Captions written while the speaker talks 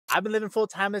I've been living full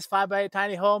time in this 5x8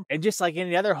 tiny home, and just like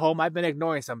any other home, I've been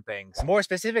ignoring some things. More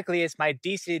specifically, it's my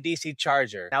DC to DC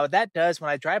charger. Now what that does, when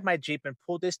I drive my Jeep and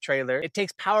pull this trailer, it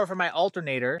takes power from my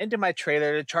alternator into my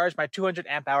trailer to charge my 200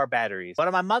 amp hour batteries. But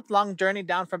on my month-long journey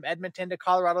down from Edmonton to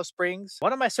Colorado Springs,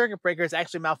 one of my circuit breakers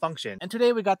actually malfunctioned, and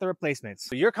today we got the replacements.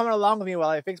 So you're coming along with me while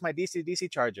I fix my DC to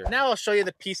DC charger. Now I'll show you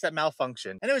the piece that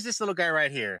malfunctioned, and it was this little guy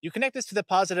right here. You connect this to the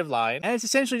positive line, and it's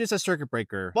essentially just a circuit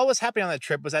breaker. What was happening on the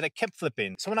trip was that it kept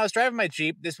flipping. So when I was driving my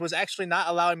Jeep, this was actually not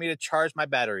allowing me to charge my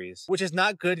batteries, which is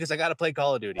not good because I gotta play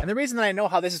Call of Duty. And the reason that I know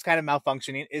how this is kind of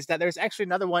malfunctioning is that there's actually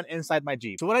another one inside my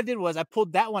Jeep. So what I did was I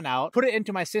pulled that one out, put it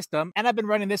into my system, and I've been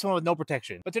running this one with no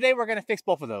protection. But today we're gonna fix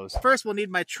both of those. First, we'll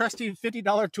need my trusty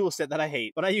 $50 tool set that I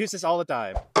hate, but I use this all the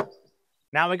time.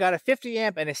 Now we got a 50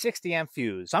 amp and a 60 amp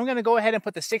fuse. So I'm going to go ahead and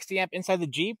put the 60 amp inside the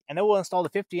Jeep, and then we'll install the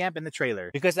 50 amp in the trailer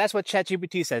because that's what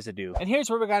ChatGPT says to do. And here's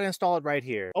where we got to install it right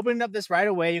here. Opening up this right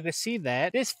away, you can see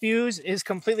that this fuse is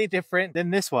completely different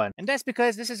than this one. And that's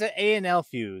because this is an A&L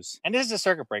fuse, and this is a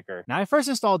circuit breaker. Now I first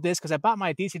installed this because I bought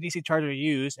my DC-DC charger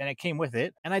used, and it came with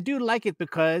it. And I do like it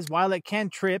because while it can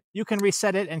trip, you can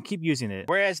reset it and keep using it.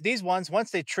 Whereas these ones,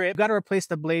 once they trip, you got to replace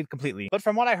the blade completely. But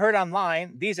from what I heard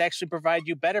online, these actually provide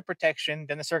you better protection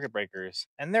than the circuit breakers,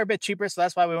 and they're a bit cheaper, so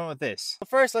that's why we went with this. But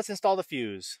first, let's install the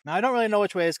fuse. Now I don't really know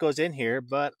which way this goes in here,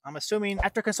 but I'm assuming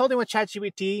after consulting with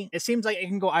ChatGPT, it seems like it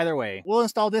can go either way. We'll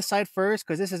install this side first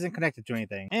because this isn't connected to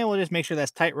anything, and we'll just make sure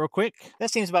that's tight real quick. That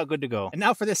seems about good to go. And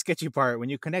now for this sketchy part, when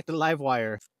you connect the live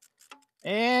wire.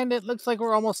 And it looks like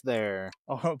we're almost there.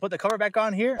 Oh, put the cover back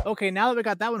on here. Okay, now that we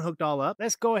got that one hooked all up,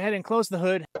 let's go ahead and close the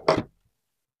hood,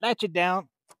 latch it down,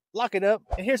 lock it up,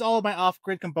 and here's all of my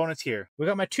off-grid components here. We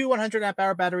got my two 100 amp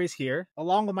hour batteries here,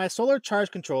 along with my solar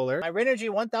charge controller, my Renogy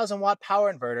 1000 watt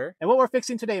power inverter, and what we're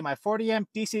fixing today, my 40 amp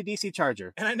DC-DC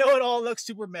charger. And I know it all looks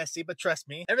super messy, but trust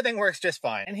me, everything works just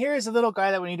fine. And here's the little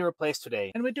guy that we need to replace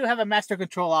today. And we do have a master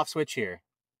control off switch here.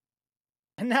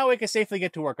 And now we can safely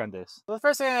get to work on this. So the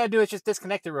first thing I gotta do is just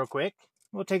disconnect it real quick.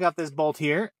 We'll take off this bolt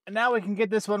here, and now we can get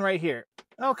this one right here.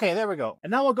 Okay, there we go.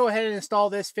 And now we'll go ahead and install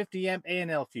this 50 amp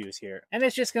A&L fuse here. And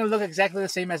it's just going to look exactly the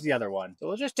same as the other one. So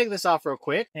we'll just take this off real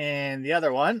quick, and the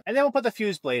other one, and then we'll put the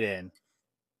fuse blade in.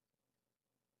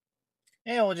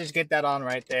 And we'll just get that on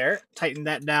right there, tighten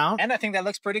that down, and I think that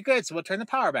looks pretty good, so we'll turn the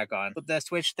power back on. Put that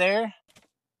switch there,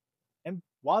 and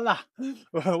voila,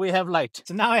 we have light.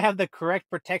 So now I have the correct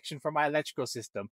protection for my electrical system.